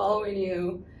speaking of following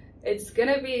you, it's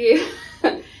gonna be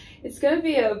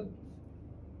a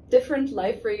different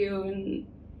life for you in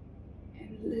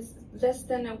less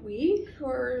than a week,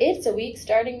 or it's a week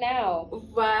starting now.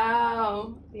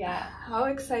 Wow. Yeah. How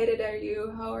excited are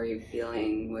you? How are you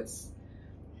feeling?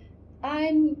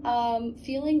 I'm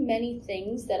feeling many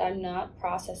things that I'm not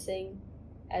processing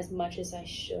as much as I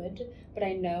should, but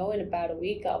I know in about a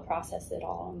week I'll process it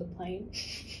all on the plane.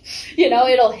 You know,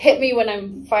 it'll hit me when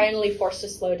I'm finally forced to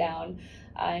slow down.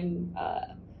 I'm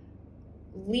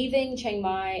leaving Chiang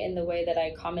Mai in the way that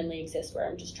I commonly exist, where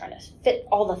I'm just trying to fit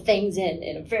all the things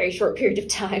in a very short period of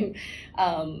time.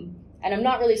 And I'm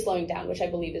not really slowing down, which I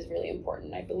believe is really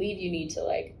important. I believe you need to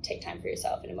like take time for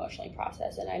yourself and emotionally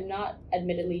process. And I'm not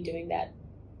admittedly doing that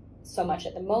so much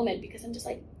at the moment, because I'm just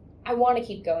like, I want to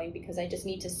keep going because I just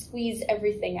need to squeeze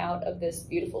everything out of this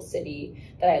beautiful city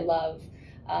that I love,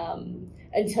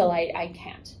 until I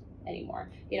can't anymore,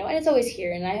 you know. And it's always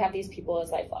here, and I have these people as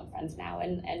lifelong friends now,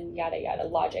 and yada yada,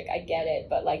 logic, I get it,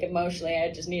 but like emotionally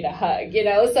I just need a hug, you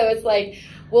know. So it's like,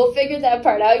 we'll figure that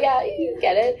part out. Yeah, you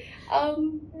get it.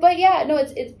 But yeah, no,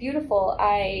 it's beautiful.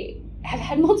 I have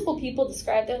had multiple people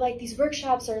describe, they're like, these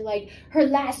workshops are like her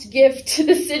last gift to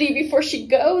the city before she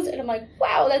goes, and I'm like,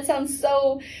 wow, that sounds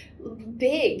so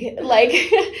big, like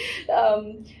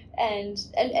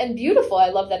and beautiful. I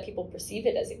love that people perceive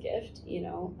it as a gift, you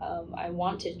know. I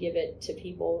want to give it to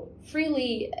people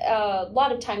freely. A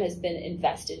lot of time has been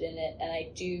invested in it, and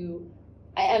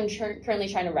I am currently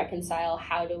trying to reconcile,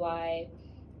 how do I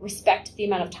respect the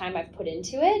amount of time I've put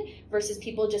into it versus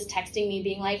people just texting me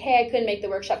being like, hey, I couldn't make the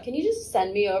workshop, can you just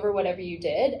send me over whatever you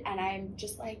did? And I'm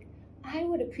just like, I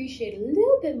would appreciate a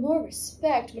little bit more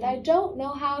respect, but I don't know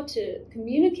how to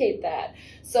communicate that.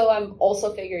 So I'm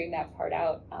also figuring that part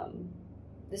out.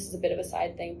 This is a bit of a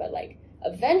side thing, but like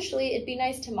eventually it'd be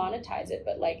nice to monetize it.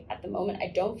 But like at the moment, I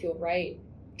don't feel right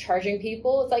charging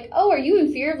people. It's like, oh, are you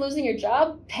in fear of losing your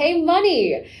job? Pay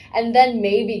money and then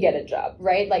maybe get a job,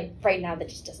 right? Like right now that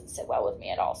just doesn't sit well with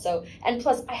me at all. So, and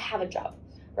plus I have a job,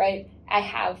 right? I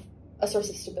have a source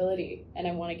of stability, and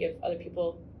I want to give other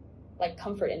people like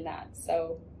comfort in that.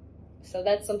 So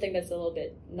that's something that's a little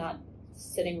bit not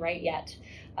sitting right yet,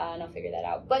 and I'll figure that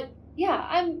out. But yeah,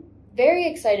 I'm very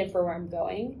excited for where I'm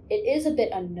going. It is a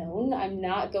bit unknown. I'm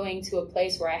not going to a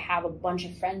place where I have a bunch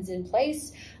of friends in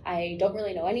place. I don't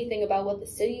really know anything about what the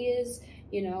city is.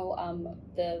 You know,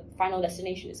 the final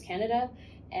destination is Canada,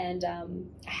 and I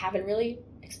haven't really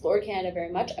explored Canada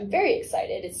very much. I'm very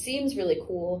excited. It seems really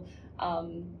cool.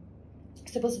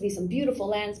 Supposed to be some beautiful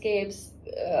landscapes,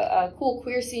 a cool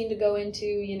queer scene to go into,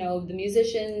 you know, the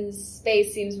musicians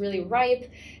space seems really ripe,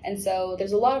 and so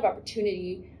there's a lot of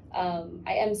opportunity.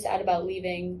 I am sad about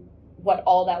leaving what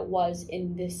all that was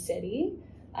in this city,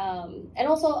 and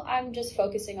also I'm just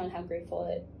focusing on how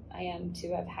grateful I am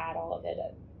to have had all of it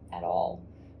at all,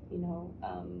 you know.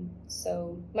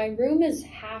 So my room is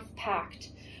half packed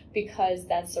because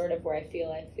that's sort of where I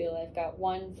feel I've got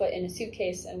one foot in a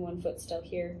suitcase and one foot still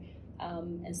here.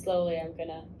 And slowly I'm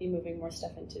gonna be moving more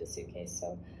stuff into the suitcase.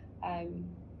 So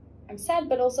I'm sad,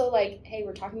 but also like, hey,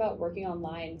 we're talking about working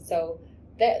online. So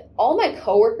that all my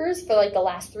coworkers for like the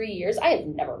last 3 years, I have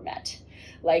never met.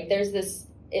 Like there's this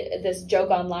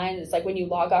joke online. It's like when you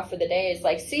log off for the day, it's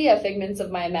like, see ya, figments of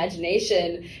my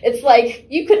imagination. It's like,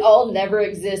 you could all never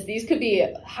exist. These could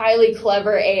be highly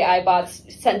clever AI bots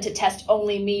sent to test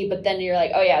only me, but then you're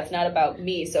like, oh yeah, it's not about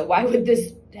me. So why would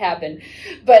this happen?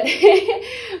 But,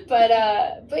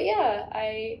 but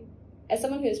yeah, as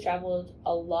someone who has traveled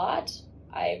a lot,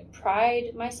 I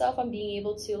pride myself on being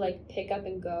able to like pick up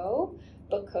and go,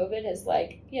 but COVID has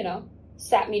like, you know,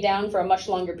 sat me down for a much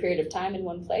longer period of time in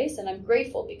one place. And I'm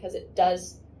grateful because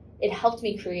it helped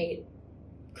me create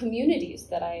communities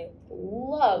that I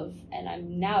love. And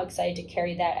I'm now excited to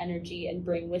carry that energy and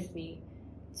bring with me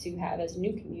to have as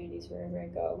new communities wherever I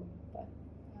go. But,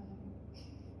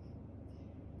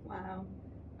 wow.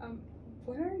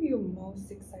 What are you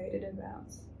most excited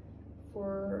about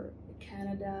for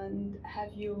Canada, and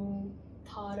have you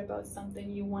thought about something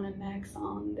you want to max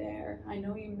on there? I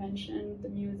know you mentioned the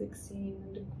music scene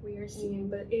and the queer scene,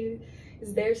 but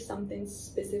is there something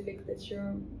specific that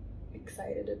you're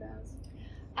excited about?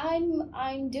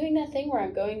 I'm doing that thing where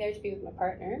I'm going there to be with my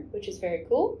partner, which is very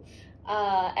cool,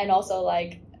 and also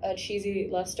like a cheesy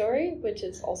love story, which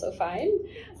is also fine.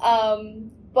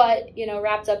 But, you know,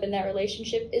 wrapped up in that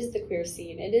relationship is the queer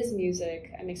scene. It is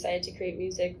music. I'm excited to create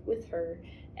music with her.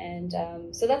 And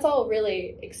so that's all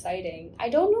really exciting. I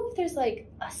don't know if there's like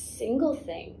a single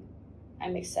thing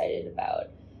I'm excited about.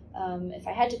 If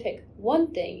I had to pick one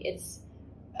thing, it's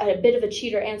a bit of a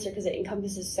cheater answer because it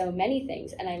encompasses so many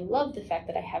things. And I love the fact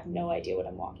that I have no idea what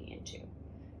I'm walking into.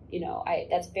 You know,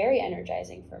 that's very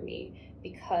energizing for me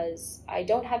because I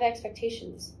don't have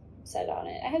expectations set on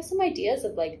it. I have some ideas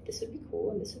of like, this would be cool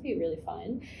and this would be really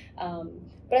fun.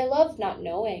 But I love not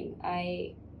knowing.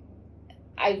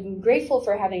 I'm grateful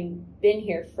for having been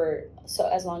here for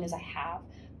as long as I have,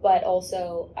 but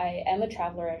also I am a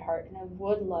traveler at heart and I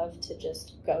would love to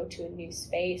just go to a new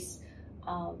space.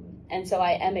 And so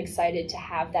I am excited to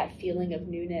have that feeling of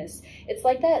newness. It's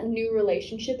like that new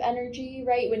relationship energy,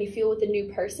 right? When you feel with a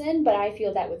new person, but I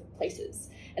feel that with places.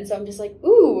 And so I'm just like,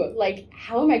 ooh, like,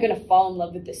 how am I going to fall in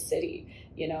love with this city?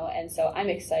 You know? And so I'm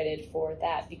excited for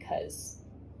that because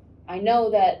I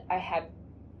know that I have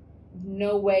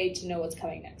no way to know what's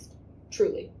coming next,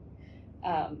 truly.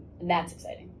 And that's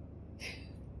exciting.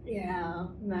 Yeah,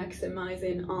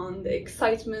 maximizing on the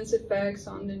excitement effects,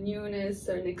 on the newness,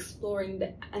 and exploring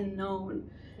the unknown.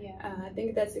 Yeah. I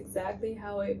think that's exactly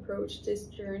how I approached this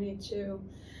journey too.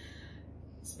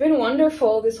 It's been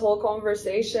wonderful, this whole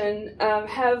conversation.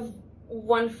 Have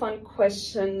one fun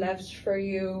question left for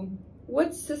you.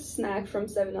 What's the snack from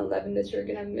 7-Eleven that you're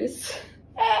gonna miss?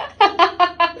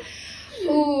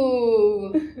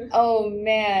 Ooh, oh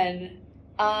man.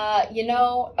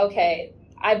 Okay.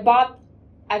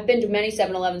 I've been to many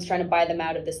 7-Elevens trying to buy them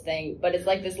out of this thing, but it's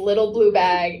like this little blue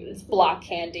bag, it's block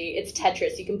candy, it's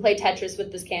Tetris. You can play Tetris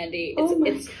with this candy.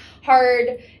 It's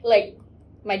hard, like,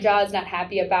 my jaw is not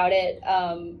happy about it,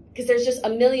 because there's just a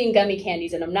million gummy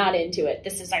candies and I'm not into it.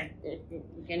 This is like,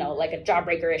 like a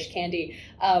jawbreaker-ish candy,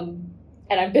 and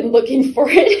I've been looking for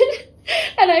it.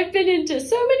 And I've been into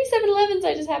so many 7-Elevens,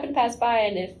 I just happen to pass by,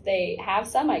 and if they have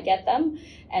some, I get them.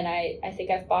 And I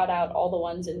think I've bought out all the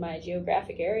ones in my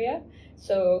geographic area.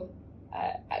 So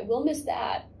I will miss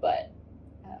that, but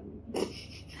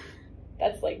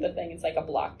that's like the thing. It's like a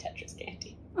block Tetris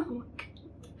candy. Oh my god,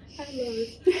 I love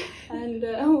it. And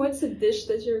what's a dish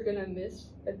that you're gonna miss?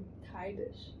 A Thai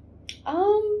dish?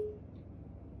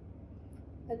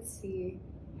 Let's see.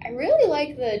 I really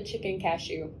like the chicken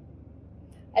cashew.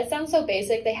 It sounds so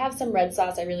basic. They have some red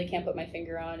sauce I really can't put my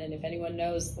finger on, and if anyone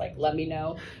knows, like, let me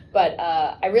know. But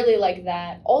I really like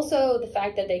that. Also, the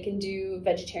fact that they can do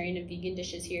vegetarian and vegan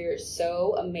dishes here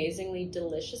so amazingly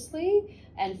deliciously,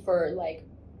 and for, like,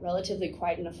 relatively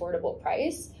quite an affordable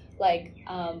price. Like,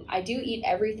 I do eat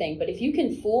everything, but if you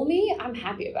can fool me, I'm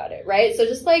happy about it, right? So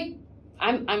just, like,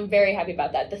 I'm very happy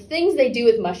about that. The things they do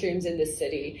with mushrooms in this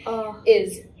city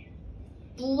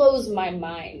blows my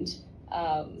mind.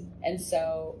 And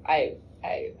so I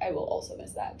will also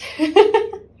miss that. Yeah,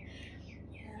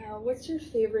 what's your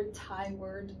favorite Thai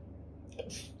word?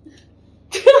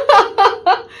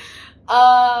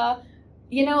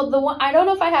 The one, I don't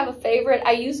know if I have a favorite.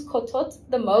 I use kotot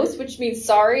the most, which means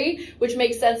sorry, which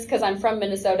makes sense because I'm from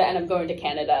Minnesota and I'm going to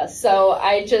Canada. So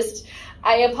I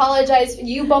apologize.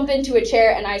 You bump into a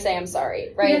chair and I say I'm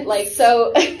sorry, right? Yes. Like,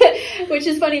 so, which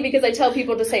is funny because I tell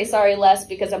people to say sorry less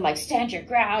because I'm like, stand your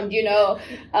ground,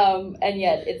 and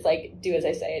yet it's like, do as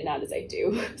I say and not as I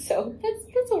do. So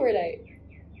that's a word I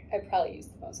probably use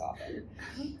the most often.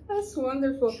 That's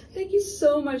wonderful. Thank you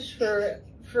so much for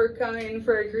coming,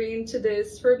 for agreeing to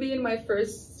this, for being my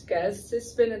first guest.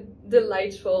 It's been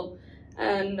delightful,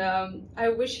 and I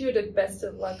wish you the best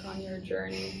of luck on your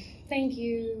journey. Thank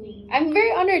you. I'm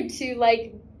very honored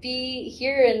to be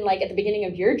here and at the beginning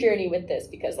of your journey with this,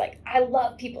 because I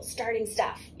love people starting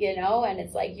stuff, and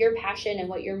it's your passion and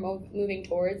what you're moving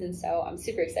towards, and so I'm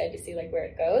super excited to see where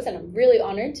it goes, and I'm really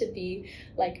honored to be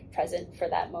present for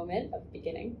that moment of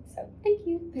beginning. So thank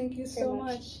you. Thank you so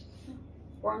much.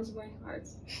 Warms my heart.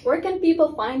 Where can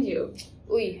people find you?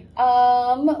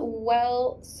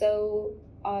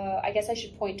 I guess I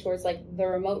should point towards the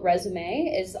remote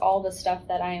resume is all the stuff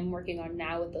that I am working on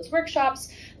now with those workshops.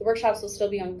 The workshops will still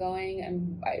be ongoing.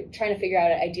 I'm trying to figure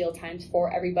out ideal times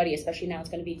for everybody, especially now it's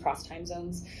going to be cross time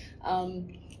zones. So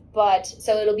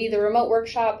it'll be the remote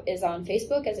workshop is on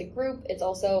Facebook as a group. It's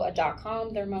also a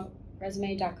 .com. The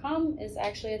remoteresume.com is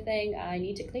actually a thing. I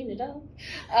need to clean it up.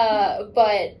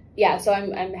 But yeah, so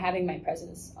I'm having my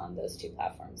presence on those two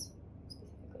platforms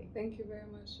specifically. Thank you very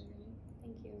much.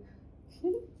 Thank you.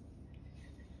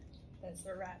 That's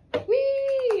a wrap.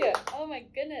 Whee! Oh my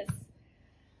goodness.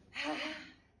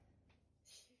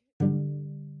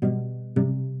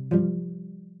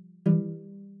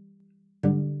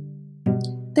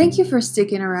 Thank you for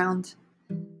sticking around.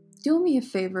 Do me a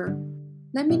favor.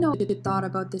 Let me know what you thought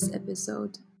about this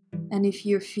episode. And if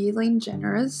you're feeling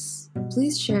generous,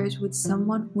 please share it with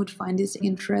someone who would find it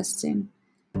interesting.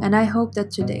 And I hope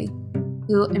that today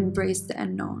you'll embrace the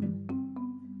unknown.